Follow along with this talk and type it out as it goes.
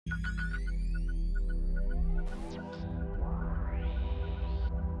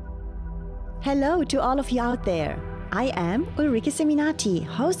Hello to all of you out there. I am Ulrike Seminati,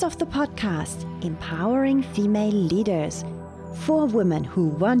 host of the podcast Empowering Female Leaders for women who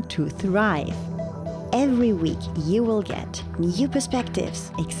want to thrive. Every week you will get new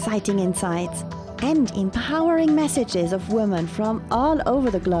perspectives, exciting insights, and empowering messages of women from all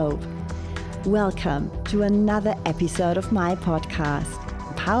over the globe. Welcome to another episode of my podcast,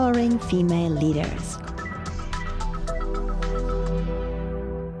 Empowering Female Leaders.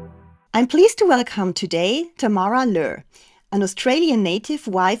 I'm pleased to welcome today Tamara Lur, an Australian native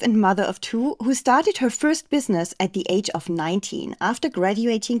wife and mother of two who started her first business at the age of 19 after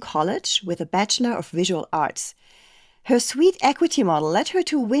graduating college with a Bachelor of Visual Arts. Her sweet equity model led her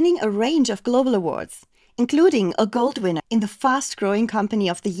to winning a range of global awards, including a gold winner in the Fast-Growing Company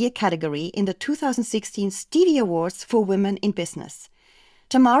of the Year category in the 2016 Stevie Awards for Women in Business.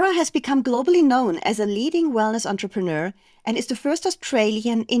 Tamara has become globally known as a leading wellness entrepreneur and is the first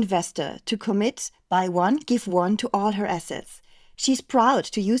Australian investor to commit buy one, give one to all her assets. She's proud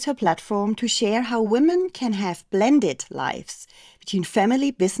to use her platform to share how women can have blended lives between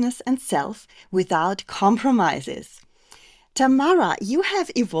family, business, and self without compromises. Tamara, you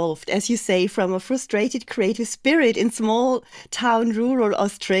have evolved, as you say, from a frustrated creative spirit in small-town rural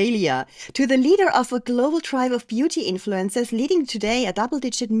Australia to the leader of a global tribe of beauty influencers leading today a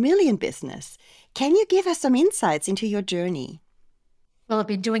double-digit million business. Can you give us some insights into your journey? Well, I've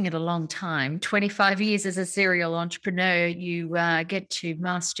been doing it a long time. 25 years as a serial entrepreneur, you get to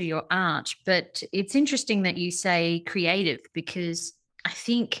master your art. But it's interesting that you say creative, because I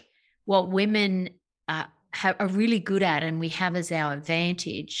think what women are really good at, and we have as our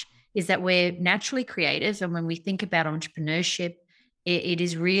advantage, is that we're naturally creative. And when we think about entrepreneurship, it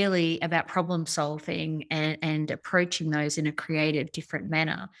is really about problem solving and approaching those in a creative, different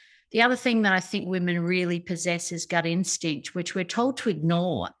manner. The other thing that I think women really possess is gut instinct, which we're told to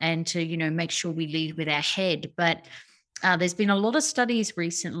ignore and to, make sure we lead with our head. But there's been a lot of studies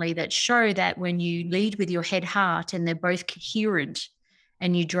recently that show that when you lead with your head, heart, and they're both coherent,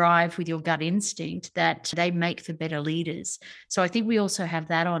 and you drive with your gut instinct, that they make for better leaders. So I think we also have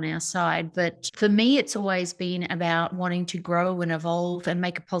that on our side. But for me, it's always been about wanting to grow and evolve and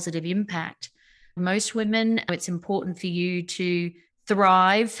make a positive impact. Most women, it's important for you to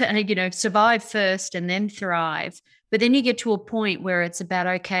thrive and, survive first and then thrive. But then you get to a point where it's about,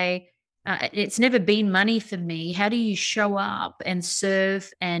 okay, it's never been money for me. How do you show up and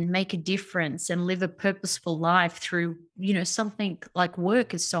serve and make a difference and live a purposeful life through, something like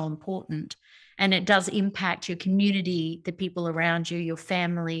work is so important. And it does impact your community, the people around you, your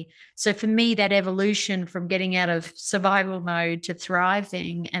family. So for me, that evolution from getting out of survival mode to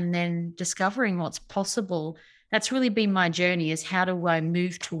thriving and then discovering what's possible, that's really been my journey, is how do I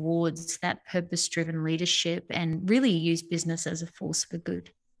move towards that purpose-driven leadership and really use business as a force for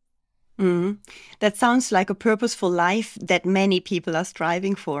good. That sounds like a purposeful life that many people are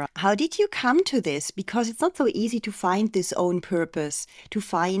striving for. How did you come to this? Because it's not so easy to find this own purpose, to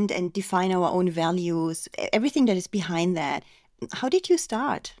find and define our own values, everything that is behind that. How did you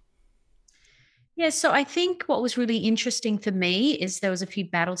start? Yeah, so I think what was really interesting for me is there was a few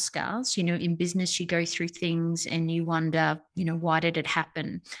battle scars. In business, you go through things and you wonder, why did it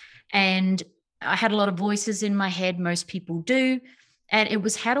happen? And I had a lot of voices in my head, most people do. And it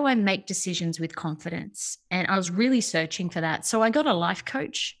was, how do I make decisions with confidence? And I was really searching for that. So I got a life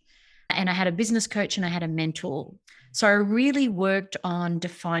coach, and I had a business coach, and I had a mentor. So I really worked on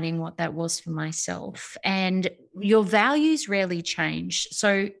defining what that was for myself. And your values rarely change.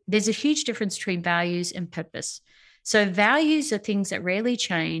 So there's a huge difference between values and purpose. So values are things that rarely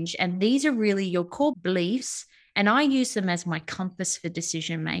change. And these are really your core beliefs. And I use them as my compass for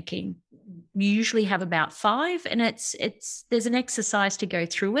decision making. You usually have about 5, and there's an exercise to go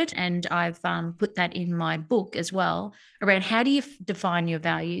through it. And I've put that in my book as well, around how do you define your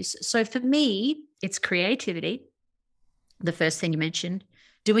values. So for me, it's creativity, the first thing you mentioned.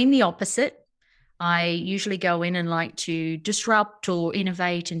 Doing the opposite. I usually go in and like to disrupt or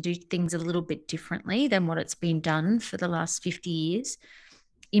innovate and do things a little bit differently than what it's been done for the last 50 years.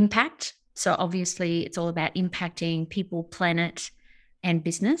 Impact. So obviously it's all about impacting people, planet, and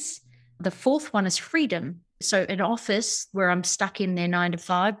business. The fourth one is freedom. So an office where I'm stuck in there 9 to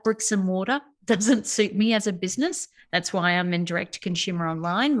 5, bricks and mortar, doesn't suit me as a business. That's why I'm in direct to consumer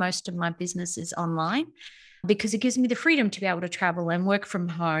online. Most of my business is online, because it gives me the freedom to be able to travel and work from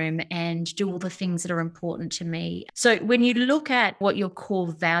home and do all the things that are important to me. So when you look at what your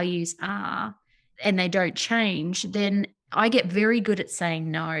core values are and they don't change, then I get very good at saying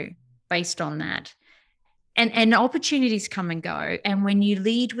no based on that. And opportunities come and go. And when you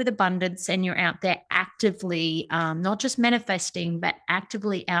lead with abundance and you're out there actively, not just manifesting, but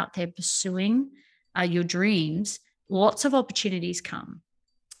actively out there pursuing your dreams, lots of opportunities come.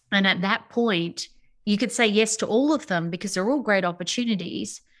 And at that point, you could say yes to all of them because they're all great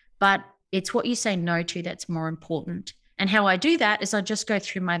opportunities, but it's what you say no to that's more important. And how I do that is I just go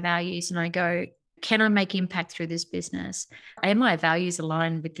through my values and I go, can I make impact through this business? Are my values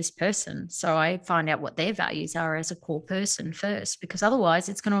aligned with this person? So I find out what their values are as a core person first, because otherwise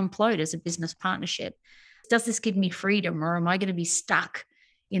it's going to implode as a business partnership. Does this give me freedom, or am I going to be stuck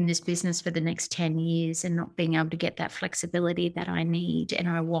in this business for the next 10 years and not being able to get that flexibility that I need and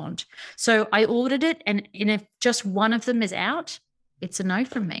I want? So I ordered it, and if just one of them is out, it's a no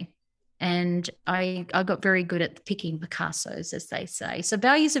from me. And I got very good at picking Picassos, as they say. So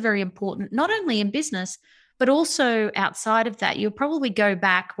values are very important, not only in business, but also outside of that. You'll probably go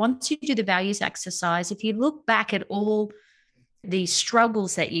back, once you do the values exercise, if you look back at all the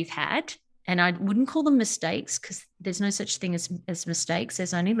struggles that you've had, and I wouldn't call them mistakes because there's no such thing as mistakes.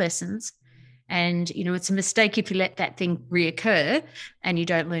 There's only lessons. And, it's a mistake if you let that thing reoccur and you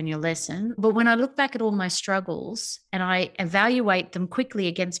don't learn your lesson. But when I look back at all my struggles and I evaluate them quickly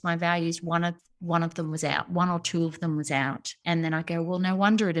against my values, one of them was out, one or two of them was out. And then I go, well, no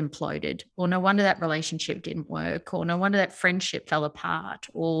wonder it imploded, or no wonder that relationship didn't work, or no wonder that friendship fell apart,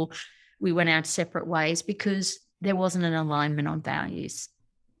 or we went our separate ways because there wasn't an alignment on values.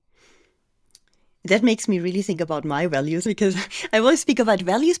 That makes me really think about my values, because I always speak about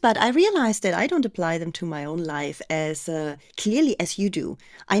values, but I realize that I don't apply them to my own life as clearly as you do.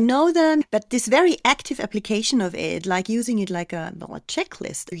 I know them, but this very active application of it, like using it like a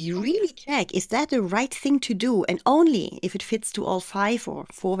checklist, you really check, is that the right thing to do? And only if it fits to all 5 or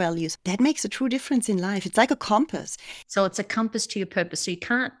 4 values, that makes a true difference in life. It's like a compass. So it's a compass to your purpose. So you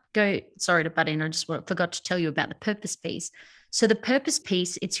can't go, sorry to butt in, I just forgot to tell you about the purpose piece. So the purpose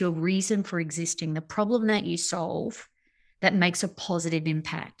piece, it's your reason for existing, the problem that you solve that makes a positive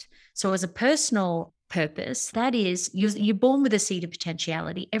impact. So as a personal purpose, that is, you're born with a seed of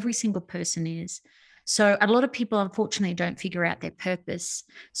potentiality. Every single person is. So a lot of people, unfortunately, don't figure out their purpose.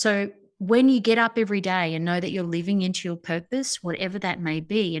 So when you get up every day and know that you're living into your purpose, whatever that may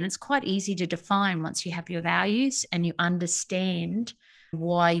be, and it's quite easy to define once you have your values and you understand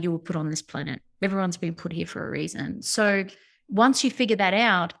why you were put on this planet. Everyone's been put here for a reason. So once you figure that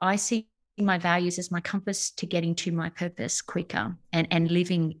out, I see my values as my compass to getting to my purpose quicker and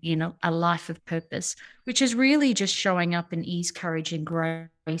living, a life of purpose, which is really just showing up in ease, courage, and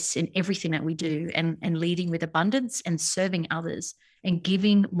grace in everything that we do, and leading with abundance and serving others and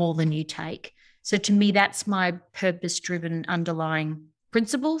giving more than you take. So to me, that's my purpose-driven underlying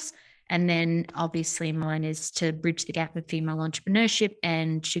principles. And then obviously mine is to bridge the gap of female entrepreneurship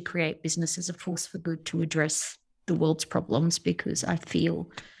and to create business as a force for good to address the world's problems, because I feel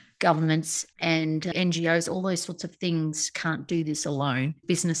governments and NGOs, all those sorts of things, can't do this alone.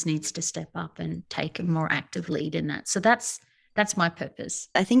 Business needs to step up and take a more active lead in that. So that's my purpose.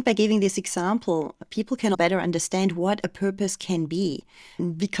 I think by giving this example, people can better understand what a purpose can be,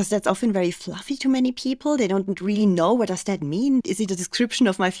 because that's often very fluffy to many people. They don't really know, what does that mean? Is it a description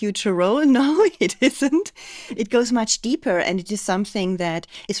of my future role? No, it isn't. It goes much deeper, and it is something that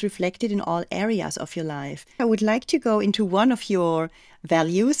is reflected in all areas of your life. I would like to go into one of your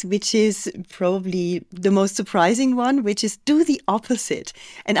values, which is probably the most surprising one, which is do the opposite.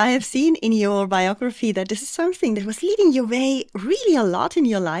 And I have seen in your biography that this is something that was leading your way really a lot in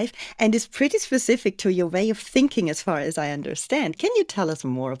your life and is pretty specific to your way of thinking, as far as I understand. Can you tell us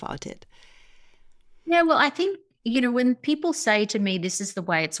more about it? Yeah, well, I think, when people say to me, this is the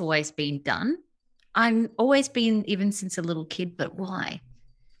way it's always been done, I'm always been, even since a little kid, but why?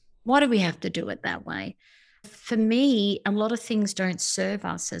 Why do we have to do it that way? For me, a lot of things don't serve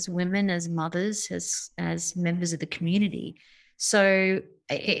us as women, as mothers, as members of the community. So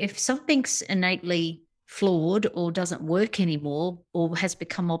if something's innately flawed or doesn't work anymore or has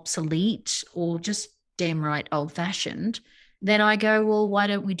become obsolete or just damn right old-fashioned, then I go, well, why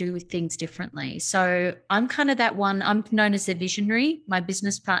don't we do things differently? So I'm kind of that one. I'm known as the visionary. My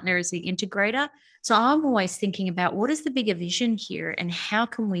business partner is the integrator. So I'm always thinking about, what is the bigger vision here and how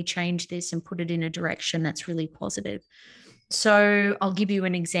can we change this and put it in a direction that's really positive? So I'll give you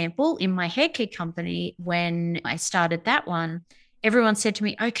an example. In my hair care company, when I started that one, everyone said to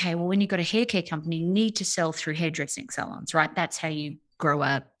me, okay, well, when you've got a hair care company, you need to sell through hairdressing salons, right? That's how you grow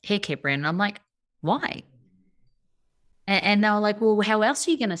a hair care brand. And I'm like, why? And they were like, well, how else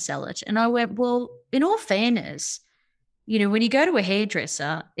are you going to sell it? And I went, well, in all fairness, when you go to a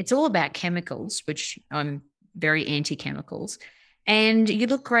hairdresser, it's all about chemicals, which I'm very anti-chemicals. And you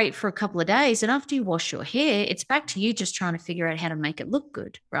look great for a couple of days. And after you wash your hair, it's back to you just trying to figure out how to make it look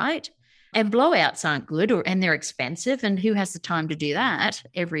good, right? And blowouts aren't good and they're expensive. And who has the time to do that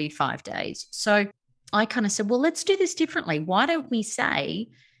every 5 days? So I kind of said, well, let's do this differently. Why don't we say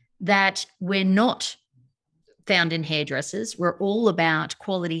that we're not found in hairdressers? We're all about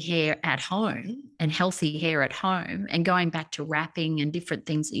quality hair at home and healthy hair at home, and going back to wrapping and different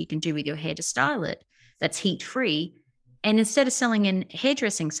things that you can do with your hair to style it that's heat free. And instead of selling in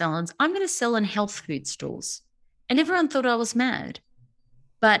hairdressing salons, I'm going to sell in health food stores. And everyone thought I was mad.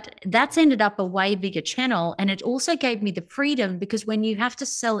 But that's ended up a way bigger channel. And it also gave me the freedom, because when you have to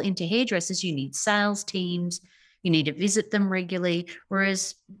sell into hairdressers, you need sales teams, you need to visit them regularly.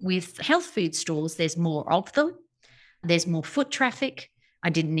 Whereas with health food stores, there's more of them. There's more foot traffic. I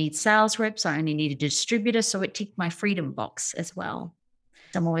didn't need sales reps. I only needed a distributor. So it ticked my freedom box as well.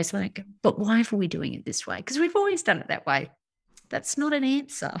 I'm always like, but why are we doing it this way? Because we've always done it that way. That's not an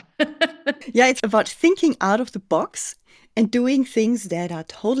answer. Yeah, it's about thinking out of the box and doing things that are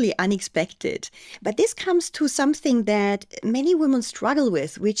totally unexpected. But this comes to something that many women struggle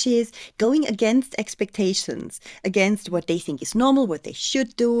with, which is going against expectations, against what they think is normal, what they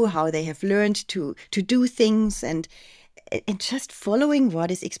should do, how they have learned to do things, and just following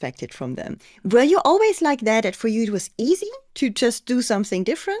what is expected from them. Were you always like that for you it was easy to just do something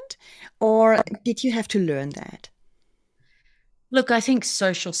different? Or did you have to learn that? Look, I think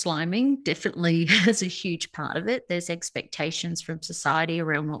social sliming definitely has a huge part of it. There's expectations from society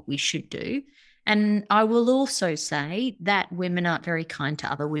around what we should do. And I will also say that women aren't very kind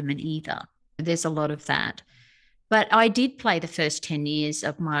to other women either. There's a lot of that. But I did play the first 10 years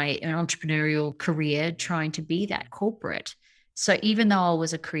of my entrepreneurial career trying to be that corporate. So even though I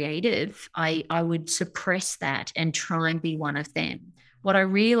was a creative, I would suppress that and try and be one of them. What I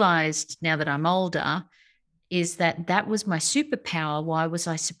realized now that I'm older is that that was my superpower. Why was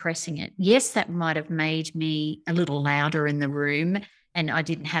I suppressing it? Yes, that might have made me a little louder in the room, and I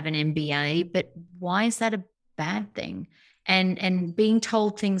didn't have an MBA, but why is that a bad thing? And being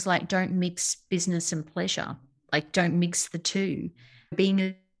told things like don't mix business and pleasure. Like, don't mix the two. Being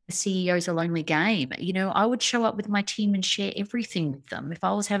a CEO is a lonely game. I would show up with my team and share everything with them. If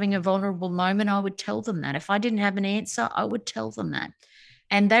I was having a vulnerable moment, I would tell them that. If I didn't have an answer, I would tell them that.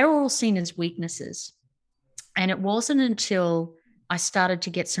 And they were all seen as weaknesses. And it wasn't until I started to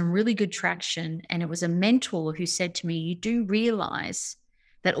get some really good traction, and it was a mentor who said to me, you do realize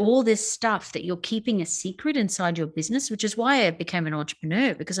that all this stuff that you're keeping a secret inside your business, which is why I became an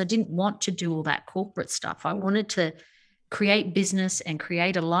entrepreneur, because I didn't want to do all that corporate stuff. I wanted to create business and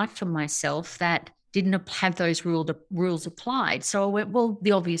create a life for myself that didn't have those rules applied. So I went, well,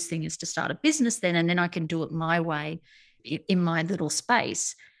 the obvious thing is to start a business then, and then I can do it my way in my little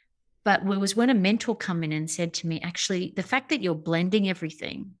space. But it was when a mentor came in and said to me, actually, the fact that you're blending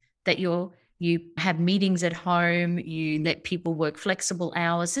everything, that you have meetings at home, you let people work flexible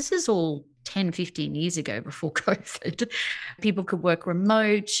hours. This is all 10, 15 years ago before COVID. People could work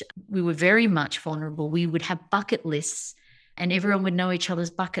remote. We were very much vulnerable. We would have bucket lists, and everyone would know each other's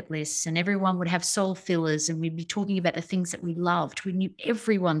bucket lists, and everyone would have soul fillers, and we'd be talking about the things that we loved. We knew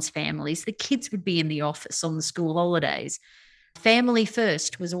everyone's families. The kids would be in the office on the school holidays. Family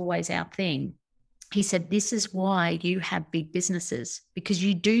first was always our thing. He said, this is why you have big businesses, because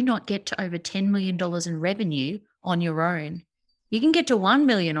you do not get to over $10 million in revenue on your own. You can get to 1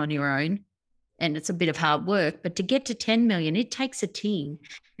 million on your own, and it's a bit of hard work, but to get to 10 million, it takes a team,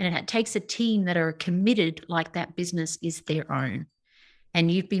 and it takes a team that are committed like that business is their own. And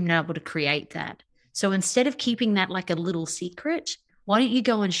you've been able to create that. So instead of keeping that like a little secret, why don't you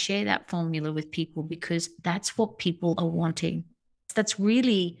go and share that formula with people? Because that's what people are wanting. That's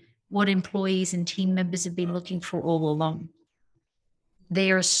really what employees and team members have been looking for all along.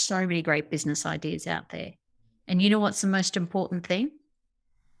 There are so many great business ideas out there. And you know what's the most important thing?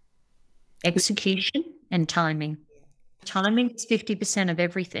 Execution and timing. Timing is 50% of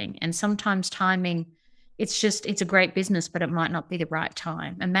everything. And sometimes timing, it's a great business, but it might not be the right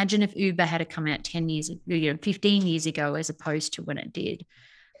time. Imagine if Uber had to come out 15 years ago, as opposed to when it did.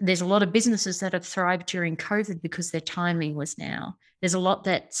 There's a lot of businesses that have thrived during COVID because their timing was now. There's a lot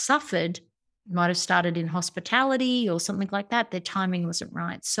that suffered, might have started in hospitality or something like that. Their timing wasn't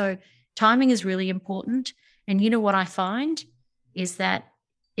right. So timing is really important. And you know what I find is that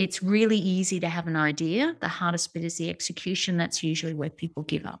it's really easy to have an idea. The hardest bit is the execution. That's usually where people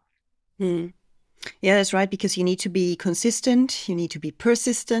give up. Yeah, that's right, because you need to be consistent, you need to be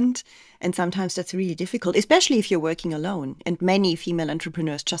persistent, and sometimes that's really difficult, especially if you're working alone. And many female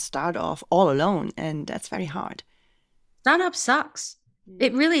entrepreneurs just start off all alone, and that's very hard. Startup sucks.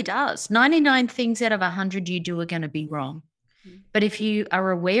 It really does. 99 things out of 100 you do are going to be wrong. But if you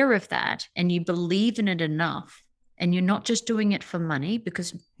are aware of that and you believe in it enough, and you're not just doing it for money,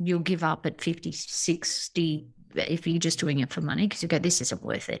 because you'll give up at 50, 60 if you're just doing it for money, because you go, this isn't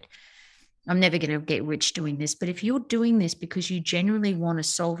worth it. I'm never going to get rich doing this. But if you're doing this because you genuinely want to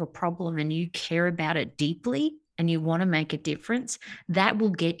solve a problem and you care about it deeply and you want to make a difference, that will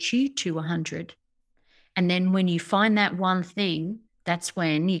get you to 100. And then when you find that one thing, that's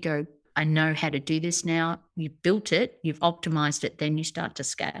when you go, I know how to do this now. You've built it, you've optimized it, then you start to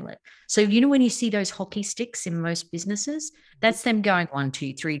scale it. So, when you see those hockey sticks in most businesses, that's them going 1,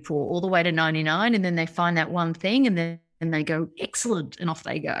 2, 3, 4, all the way to 99. And then they find that one thing and then they go, excellent, and off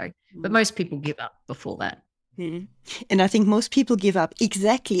they go. But most people give up before that. Mm. And I think most people give up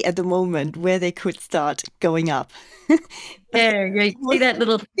exactly at the moment where they could start going up. Yeah, you see that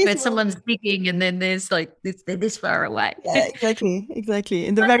little thing where someone's digging and then there's like they're this far away. Yeah, exactly.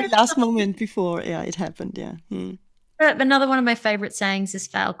 In the very last moment before, it happened. Yeah. But another one of my favorite sayings is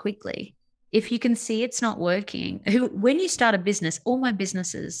fail quickly. If you can see it's not working, when you start a business, all my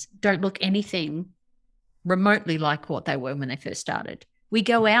businesses don't look anything remotely like what they were when they first started. We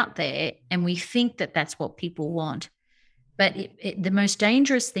go out there and we think that that's what people want. But the most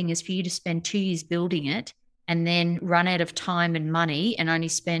dangerous thing is for you to spend 2 years building it and then run out of time and money and only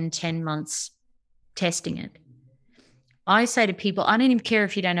spend 10 months testing it. I say to people, I don't even care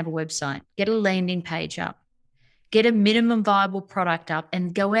if you don't have a website. Get a landing page up. Get a minimum viable product up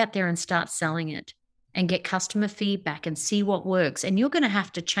and go out there and start selling it and get customer feedback and see what works. And you're going to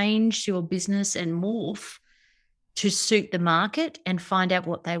have to change your business and morph to suit the market and find out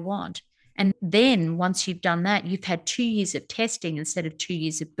what they want. And then once you've done that, you've had 2 years of testing instead of 2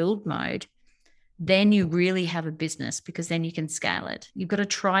 years of build mode. Then you really have a business, because then you can scale it. You've got to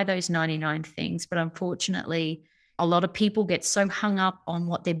try those 99 things. But unfortunately, a lot of people get so hung up on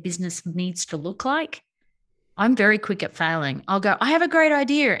what their business needs to look like. I'm very quick at failing. I'll go, I have a great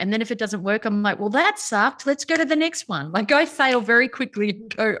idea. And then if it doesn't work, I'm like, well, that sucked. Let's go to the next one. Like, I fail very quickly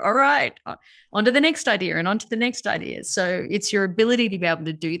and go, all right, on to the next idea and on to the next idea. So it's your ability to be able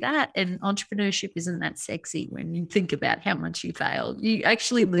to do that. And entrepreneurship isn't that sexy when you think about how much you fail. You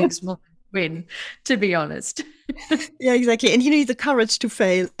actually lose more win, to be honest. Yeah, exactly. And you need the courage to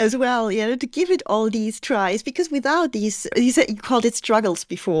fail as well, to give it all these tries, because without these, you called it struggles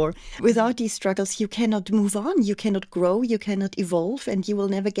before, without these struggles, you cannot move on, you cannot grow, you cannot evolve, and you will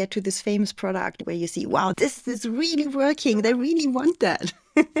never get to this famous product where you see, wow, this is really working. They really want that.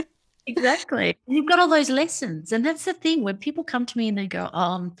 Exactly. You've got all those lessons. And that's the thing, when people come to me and they go,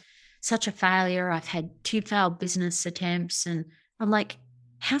 oh, I'm such a failure. I've had 2 failed business attempts. And I'm like,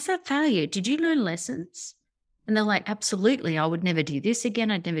 how's that failure? Did you learn lessons? And they're like, absolutely. I would never do this again.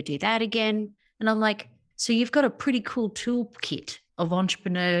 I'd never do that again. And I'm like, so you've got a pretty cool toolkit of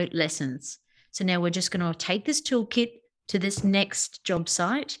entrepreneur lessons. So now we're just going to take this toolkit to this next job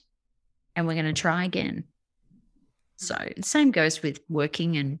site and we're going to try again. So the same goes with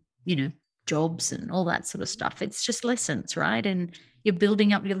working and, jobs and all that sort of stuff. It's just lessons, right? And you're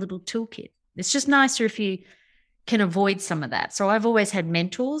building up your little toolkit. It's just nicer if you can avoid some of that. So I've always had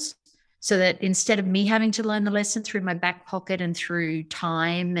mentors, so that instead of me having to learn the lesson through my back pocket and through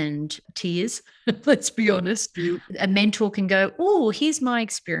time and tears, let's be honest, a mentor can go, oh, here's my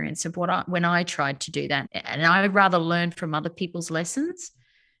experience of when I tried to do that. And I'd rather learn from other people's lessons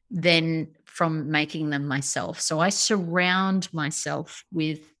than from making them myself. So I surround myself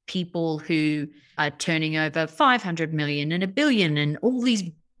with people who are turning over 500 million and $1 billion and all these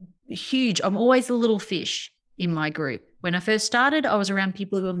huge, I'm always a little fish in my group. When I first started, I was around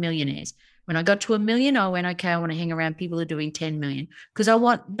people who were millionaires. When I got to $1 million, I went, okay, I want to hang around people who are doing 10 million, because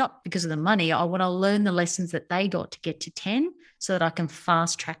not because of the money, I want to learn the lessons that they got to get to 10 so that I can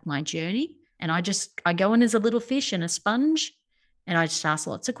fast track my journey. And I go in as a little fish and a sponge, and I just ask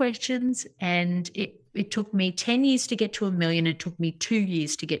lots of questions. And it took me 10 years to get to $1 million. It took me 2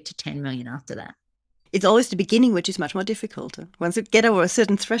 years to get to 10 million after that. It's always the beginning, which is much more difficult. Once you get over a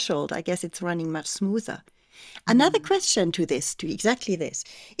certain threshold, I guess it's running much smoother. Another question to exactly this.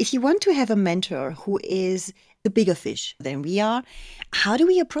 If you want to have a mentor who is the bigger fish than we are, how do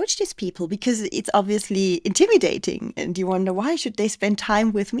we approach these people? Because it's obviously intimidating and you wonder, why should they spend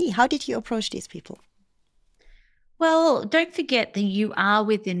time with me? How did you approach these people? Well, don't forget that you are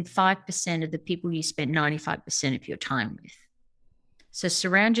within 5% of the people you spend 95% of your time with. So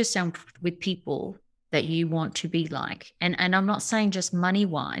surround yourself with people that you want to be like. And I'm not saying just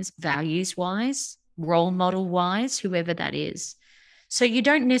money-wise, values-wise, role model-wise, whoever that is. So you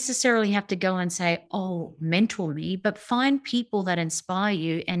don't necessarily have to go and say, oh, mentor me, but find people that inspire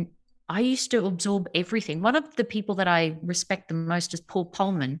you. And I used to absorb everything. One of the people that I respect the most is Paul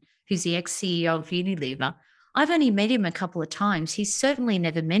Polman, who's the ex-CEO of Unilever. I've only met him a couple of times. He's certainly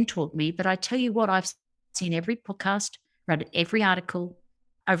never mentored me, but I tell you what, I've seen every podcast, read every article.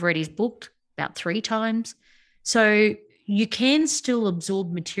 I've read his book about 3 times. So you can still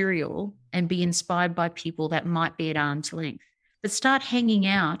absorb material and be inspired by people that might be at arm's length, but start hanging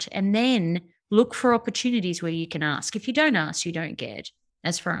out and then look for opportunities where you can ask. If you don't ask, you don't get,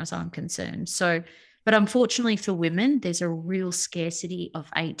 as far as I'm concerned. So, but unfortunately for women, there's a real scarcity of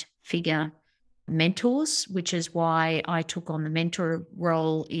 8-figure mentors, which is why I took on the mentor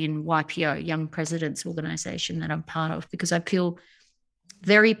role in YPO, Young Presidents Organization, that I'm part of, because I feel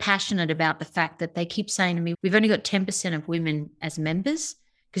very passionate about the fact that they keep saying to me, we've only got 10% of women as members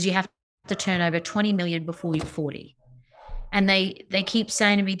because you have to turn over 20 million before you're 40. And they keep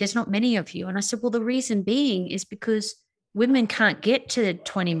saying to me, there's not many of you. And I said, well, the reason being is because women can't get to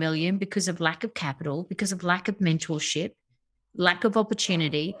 20 million because of lack of capital, because of lack of mentorship, lack of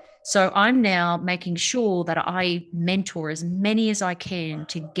opportunity. So I'm now making sure that I mentor as many as I can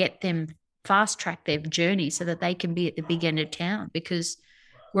to get them fast track their journey so that they can be at the big end of town, because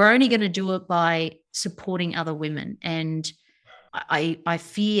we're only going to do it by supporting other women. And I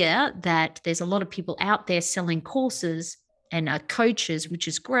fear that there's a lot of people out there selling courses and are coaches, which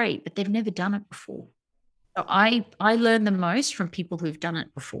is great, but they've never done it before. So I learn the most from people who've done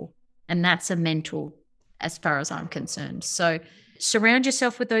it before. And that's a mentor as far as I'm concerned. So surround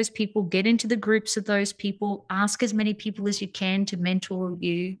yourself with those people, get into the groups of those people, ask as many people as you can to mentor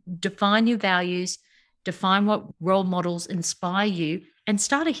you, define your values, define what role models inspire you, and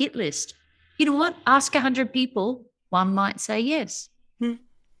start a hit list. You know what? Ask 100 people. One might say yes.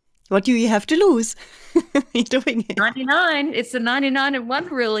 What do you have to lose? You're doing it. 99. It's the 99 and 1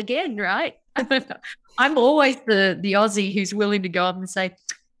 rule again, right? I'm always the Aussie who's willing to go up and say,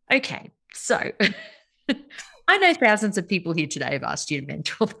 okay, so I know thousands of people here today have asked you to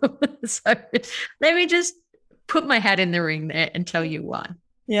mentor them. So let me just put my hat in the ring there and tell you why.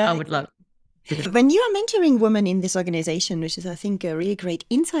 Yeah, I would love it. When you are mentoring women in this organization, which is, I think, a really great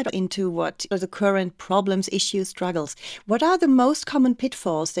insight into what are the current problems, issues, struggles, what are the most common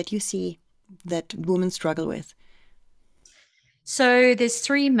pitfalls that you see that women struggle with? So there's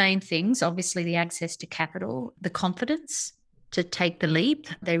 3 main things. Obviously, the access to capital, the confidence to take the leap.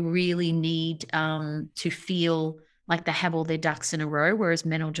 They really need to feel like they have all their ducks in a row, whereas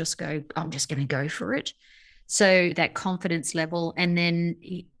men will just go, I'm just going to go for it. So that confidence level, and then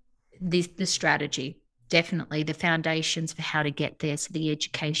the strategy, definitely the foundations for how to get there. So the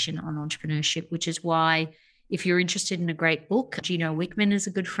education on entrepreneurship, which is why if you're interested in a great book, Gino Wickman is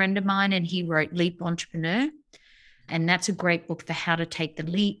a good friend of mine, and he wrote Leap Entrepreneur. And that's a great book for how to take the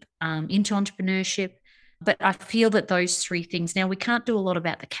leap into entrepreneurship. But I feel that those 3 things, now we can't do a lot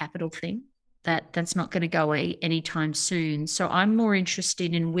about the capital thing. That's not going to go away anytime soon. So I'm more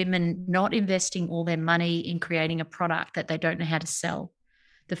interested in women not investing all their money in creating a product that they don't know how to sell.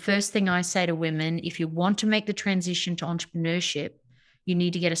 The first thing I say to women, if you want to make the transition to entrepreneurship, you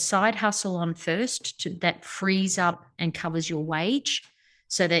need to get a side hustle on first that frees up and covers your wage,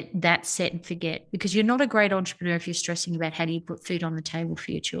 so that's set and forget. Because you're not a great entrepreneur if you're stressing about how do you put food on the table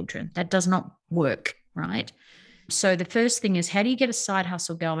for your children. That does not work, right? So the first thing is, how do you get a side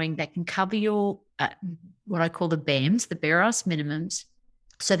hustle going that can cover your, what I call the BAMs, the bare ass minimums,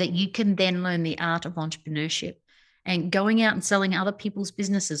 so that you can then learn the art of entrepreneurship. And going out and selling other people's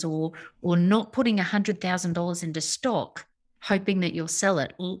businesses, or not putting $100,000 into stock, hoping that you'll sell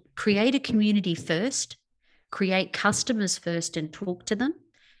it. Create a community first, create customers first and talk to them,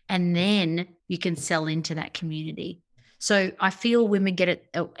 and then you can sell into that community. So I feel women get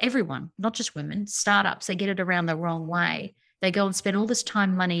it, everyone, not just women, startups, they get it around the wrong way. They go and spend all this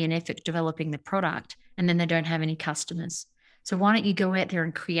time, money, and effort developing the product, and then they don't have any customers. So why don't you go out there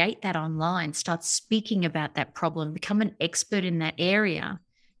and create that online, start speaking about that problem, become an expert in that area.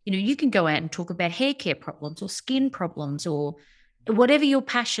 You know, you can go out and talk about hair care problems or skin problems or whatever you're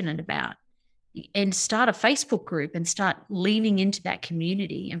passionate about, and start a Facebook group and start leaning into that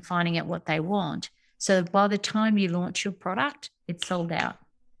community and finding out what they want. So by the time you launch your product, it's sold out.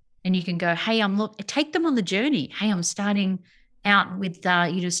 And you can go, hey, take them on the journey. Hey, I'm starting out with,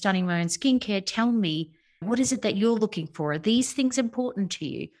 starting my own skincare. Tell me, what is it that you're looking for? Are these things important to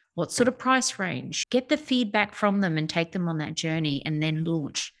you? What sort of price range? Get the feedback from them and take them on that journey, and then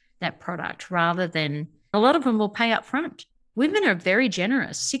launch that product, rather than, a lot of them will pay up front. Women are very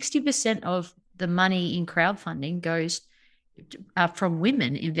generous. 60% of the money in crowdfunding goes from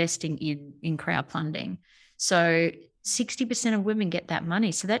women investing in crowdfunding. So 60% of women get that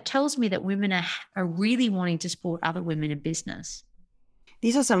money. So that tells me that women are really wanting to support other women in business.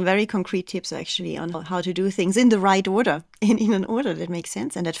 These are some very concrete tips, actually, on how to do things in the right order, in an order that makes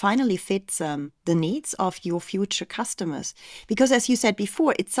sense and that finally fits the needs of your future customers. Because as you said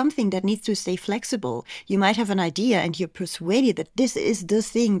before, it's something that needs to stay flexible. You might have an idea and you're persuaded that this is the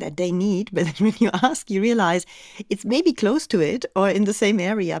thing that they need, but then when you ask, you realize it's maybe close to it or in the same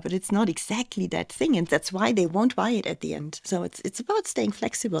area, but it's not exactly that thing. And that's why they won't buy it at the end. So it's about staying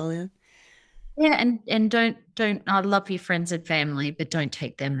flexible. Yeah. Yeah, and don't I love your friends and family, but don't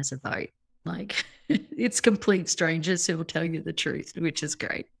take them as a vote. Like it's complete strangers who will tell you the truth, which is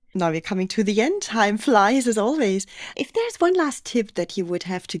great. Now we're coming to the end. Time flies as always. If there's one last tip that you would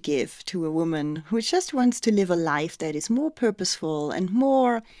have to give to a woman who just wants to live a life that is more purposeful and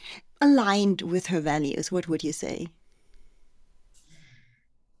more aligned with her values, what would you say?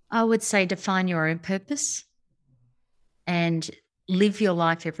 I would say define your own purpose and live your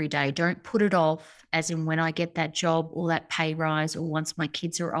life every day. Don't put it off, as in when I get that job or that pay rise or once my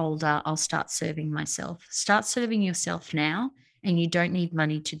kids are older, I'll start serving myself. Start serving yourself now, and you don't need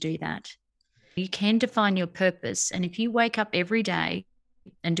money to do that. You can define your purpose. And if you wake up every day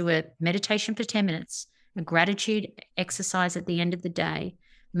and do a meditation for 10 minutes, a gratitude exercise at the end of the day,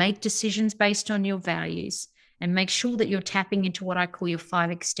 make decisions based on your values, and make sure that you're tapping into what I call your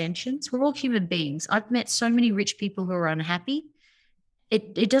 5 extensions. We're all human beings. I've met so many rich people who are unhappy.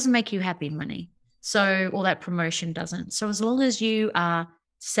 It doesn't make you happy, money. So, or that promotion doesn't. So as long as you are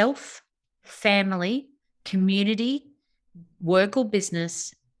self, family, community, work or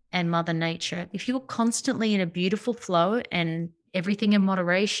business, and Mother Nature, if you're constantly in a beautiful flow and everything in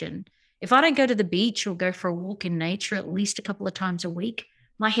moderation, if I don't go to the beach or go for a walk in nature at least a couple of times a week,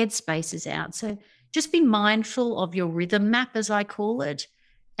 my headspace is out. So just be mindful of your rhythm map, as I call it,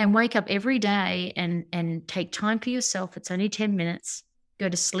 and wake up every day and take time for yourself. It's only 10 minutes. Go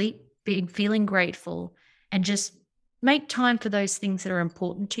to sleep feeling grateful, and just make time for those things that are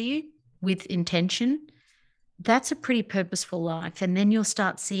important to you with intention. That's a pretty purposeful life. And then you'll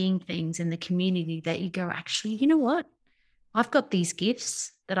start seeing things in the community that you go, actually, you know what? I've got these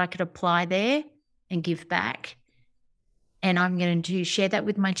gifts that I could apply there and give back. And I'm going to share that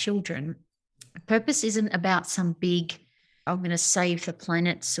with my children. Purpose isn't about some big, I'm going to save the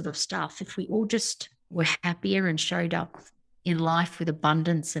planet sort of stuff. If we all just were happier and showed up in life with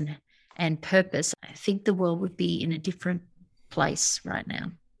abundance and purpose, I think the world would be in a different place right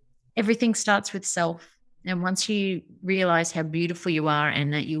now. Everything starts with self. And once you realize how beautiful you are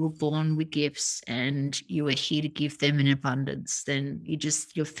and that you were born with gifts and you are here to give them in abundance, then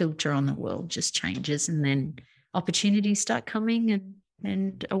your filter on the world just changes, and then opportunities start coming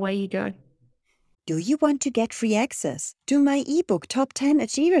and away you go. Do you want to get free access to my ebook Top 10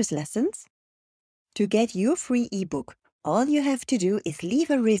 Achievers Lessons? To get your free ebook, all you have to do is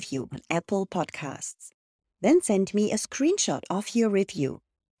leave a review on Apple Podcasts. Then send me a screenshot of your review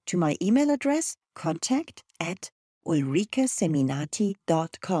to my email address,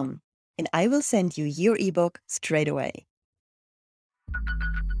 contact@ulrikeseminati.com, and I will send you your ebook straight away.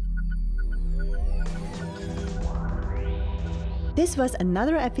 This was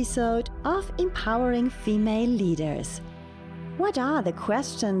another episode of Empowering Female Leaders. What are the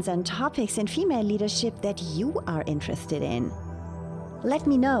questions and topics in female leadership that you are interested in? Let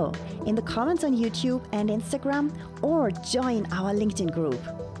me know in the comments on YouTube and Instagram, or join our LinkedIn group.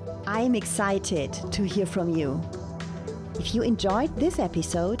 I'm excited to hear from you. If you enjoyed this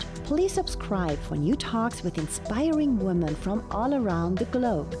episode, please subscribe for new talks with inspiring women from all around the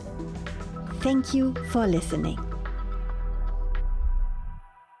globe. Thank you for listening.